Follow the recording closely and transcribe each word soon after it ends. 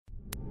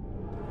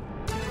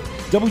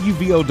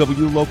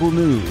WVOW Local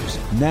News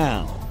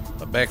now.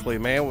 A Beckley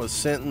man was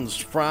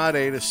sentenced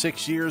Friday to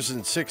 6 years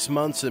and 6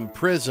 months in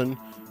prison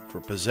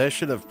for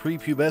possession of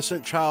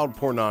prepubescent child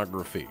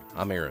pornography.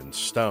 I'm Aaron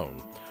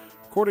Stone.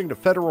 According to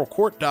federal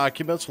court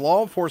documents,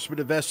 law enforcement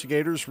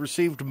investigators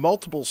received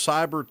multiple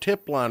cyber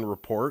tip line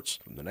reports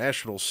from the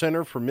National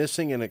Center for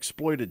Missing and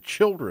Exploited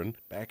Children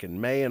back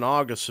in May and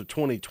August of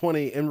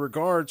 2020 in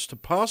regards to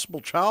possible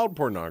child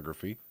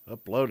pornography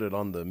uploaded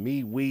on the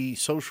MeWe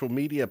social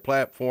media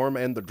platform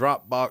and the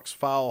Dropbox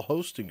file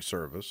hosting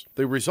service.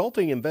 The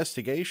resulting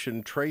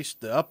investigation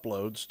traced the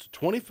uploads to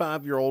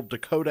 25-year-old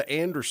Dakota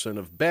Anderson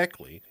of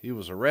Beckley. He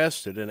was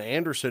arrested, and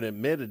Anderson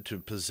admitted to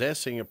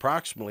possessing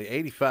approximately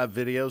 85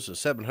 videos and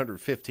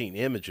 715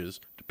 images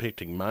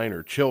depicting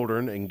minor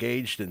children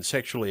engaged in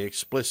sexually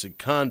explicit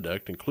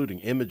conduct, including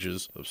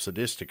images of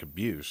sadistic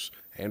abuse.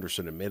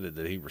 Anderson admitted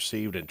that he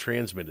received and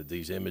transmitted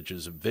these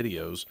images and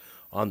videos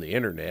on the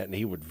internet, and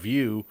he would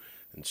view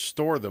and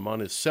store them on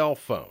his cell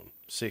phone.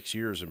 6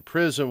 years in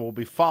prison will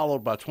be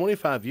followed by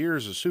 25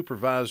 years of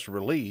supervised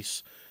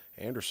release.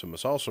 Anderson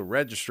must also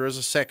register as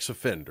a sex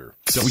offender.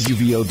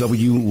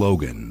 WVOW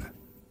Logan.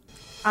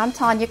 I'm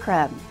Tanya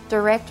Crubb,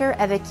 Director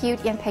of Acute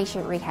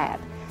Inpatient Rehab,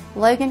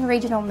 Logan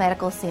Regional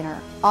Medical Center,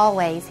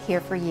 always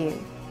here for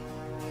you.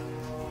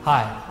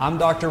 Hi, I'm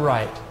Dr.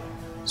 Wright,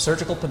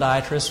 surgical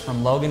podiatrist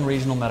from Logan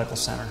Regional Medical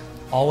Center,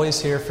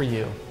 always here for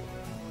you.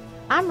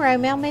 I'm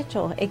Romel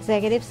Mitchell,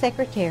 Executive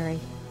Secretary,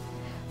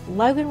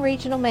 Logan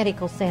Regional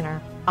Medical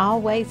Center,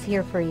 always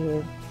here for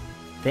you.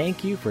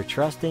 Thank you for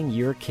trusting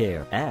your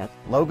care at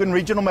Logan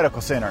Regional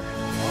Medical Center,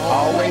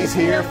 always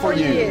here for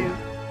you.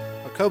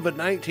 A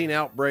COVID-19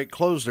 outbreak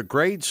closed a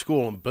grade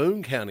school in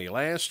Boone County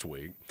last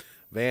week.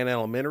 Van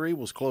Elementary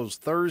was closed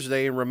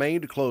Thursday and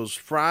remained closed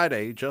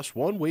Friday, just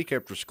 1 week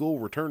after school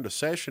returned to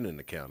session in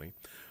the county.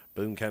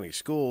 Boone County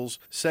Schools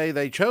say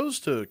they chose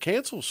to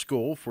cancel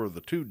school for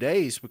the 2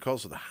 days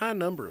because of the high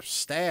number of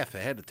staff they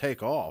had to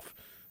take off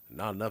and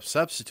not enough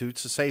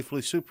substitutes to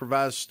safely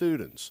supervise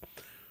students.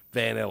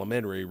 Van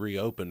Elementary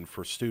reopened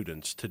for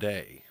students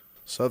today.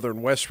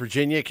 Southern West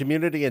Virginia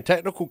Community and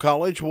Technical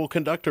College will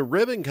conduct a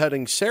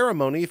ribbon-cutting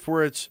ceremony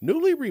for its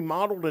newly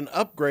remodeled and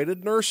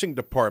upgraded nursing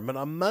department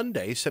on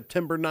Monday,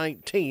 September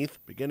 19th,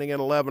 beginning at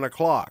 11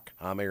 o'clock.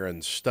 I'm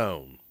Aaron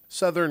Stone.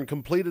 Southern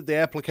completed the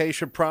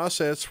application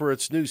process for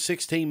its new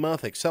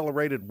 16-month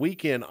accelerated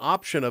weekend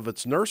option of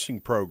its nursing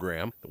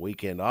program. The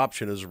weekend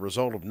option is a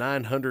result of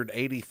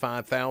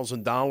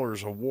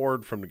 $985,000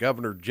 award from the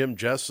Governor Jim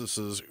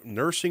Justice's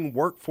Nursing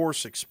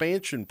Workforce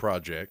Expansion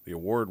Project. The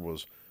award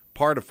was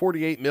part of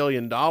 $48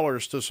 million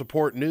to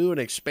support new and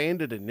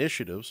expanded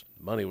initiatives.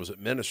 The money was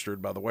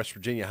administered by the West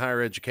Virginia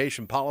Higher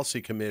Education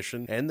Policy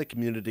Commission and the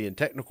Community and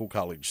Technical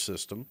College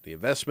system. The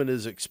investment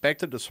is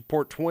expected to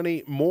support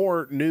 20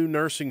 more new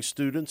nursing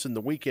students in the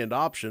weekend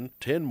option.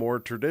 10 more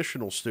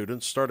traditional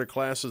students started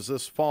classes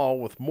this fall,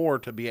 with more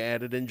to be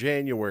added in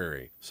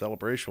January.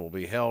 Celebration will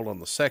be held on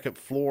the second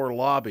floor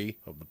lobby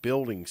of the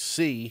Building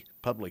C.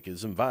 Public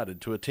is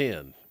invited to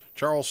attend.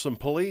 Charleston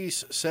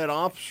police said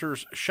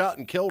officers shot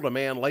and killed a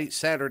man late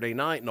Saturday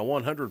night in a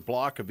 100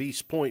 block of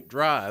East Point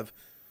Drive.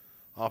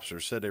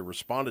 Officers said they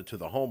responded to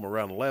the home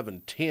around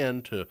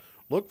 11:10 to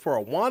look for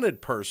a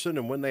wanted person,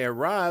 and when they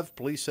arrived,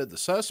 police said the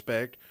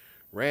suspect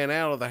ran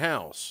out of the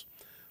house.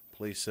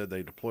 Police said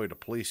they deployed a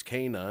police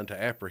canine to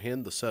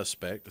apprehend the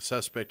suspect. The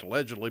suspect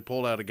allegedly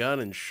pulled out a gun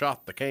and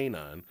shot the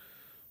canine.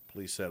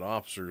 Police said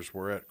officers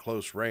were at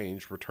close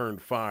range,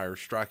 returned fire,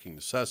 striking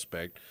the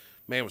suspect.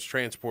 Man was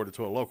transported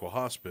to a local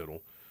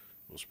hospital,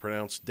 was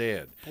pronounced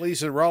dead.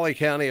 Police in Raleigh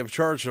County have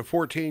charged a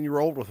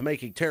 14-year-old with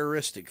making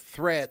terroristic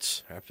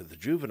threats after the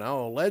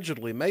juvenile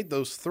allegedly made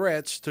those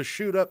threats to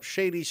shoot up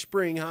Shady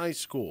Spring High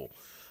School.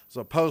 There's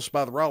a post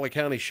by the Raleigh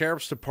County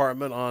Sheriff's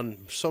Department on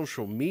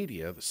social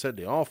media that said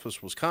the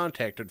office was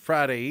contacted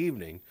Friday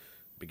evening,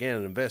 began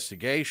an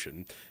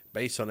investigation.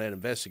 Based on that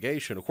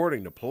investigation,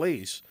 according to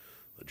police,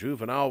 the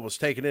juvenile was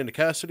taken into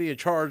custody and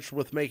charged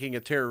with making a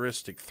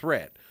terroristic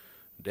threat.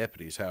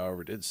 Deputies,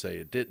 however, did say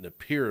it didn't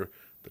appear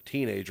the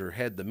teenager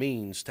had the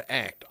means to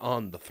act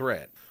on the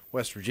threat.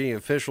 West Virginia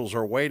officials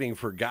are waiting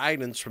for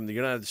guidance from the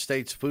United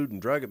States Food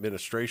and Drug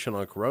Administration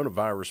on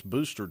coronavirus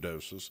booster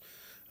doses.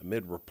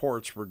 Amid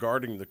reports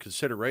regarding the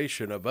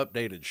consideration of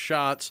updated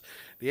shots,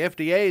 the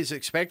FDA is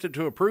expected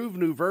to approve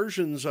new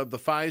versions of the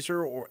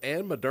Pfizer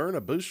and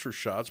Moderna booster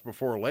shots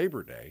before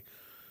Labor Day.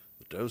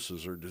 The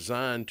doses are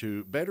designed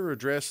to better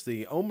address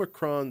the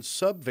Omicron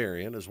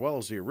subvariant as well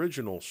as the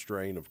original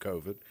strain of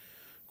COVID.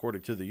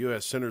 According to the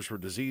U.S. Centers for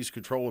Disease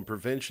Control and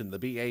Prevention, the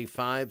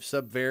BA.5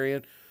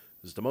 subvariant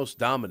is the most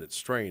dominant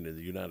strain in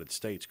the United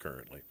States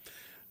currently.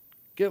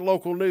 Get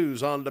local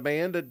news on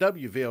demand at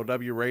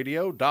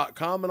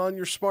WVOWradio.com and on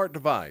your smart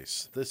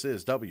device. This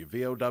is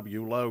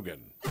WVOW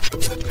Logan.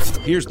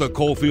 Here's the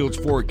Coalfields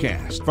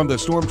forecast from the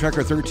Storm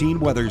Tracker 13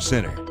 Weather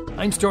Center.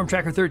 I'm Storm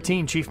Tracker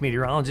 13 Chief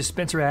Meteorologist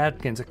Spencer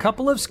Atkins. A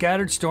couple of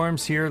scattered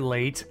storms here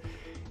late,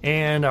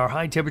 and our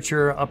high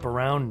temperature up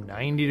around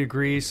 90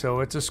 degrees, so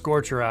it's a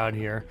scorcher out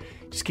here.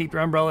 Just keep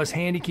your umbrellas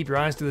handy, keep your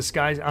eyes to the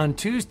skies. On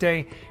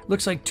Tuesday,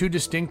 looks like 2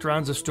 distinct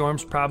rounds of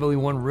storms, probably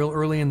one real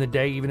early in the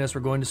day, even as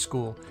we're going to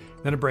school.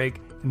 Then a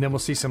break, and then we'll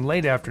see some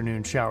late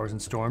afternoon showers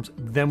and storms.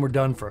 Then we're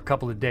done for a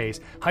couple of days.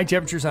 High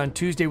temperatures on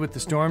Tuesday with the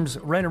storms,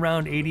 right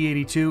around 80,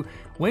 82.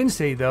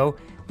 Wednesday, though,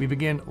 we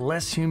begin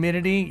less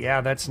humidity.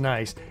 Yeah, that's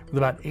nice. With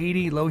about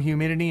 80, low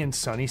humidity and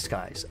sunny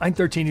skies. I'm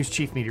 13 News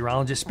Chief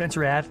Meteorologist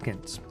Spencer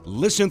Atkins.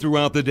 Listen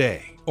throughout the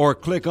day or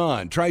click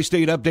on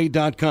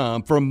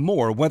tristateupdate.com for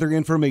more weather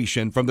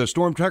information from the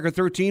Storm Tracker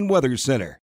 13 Weather Center.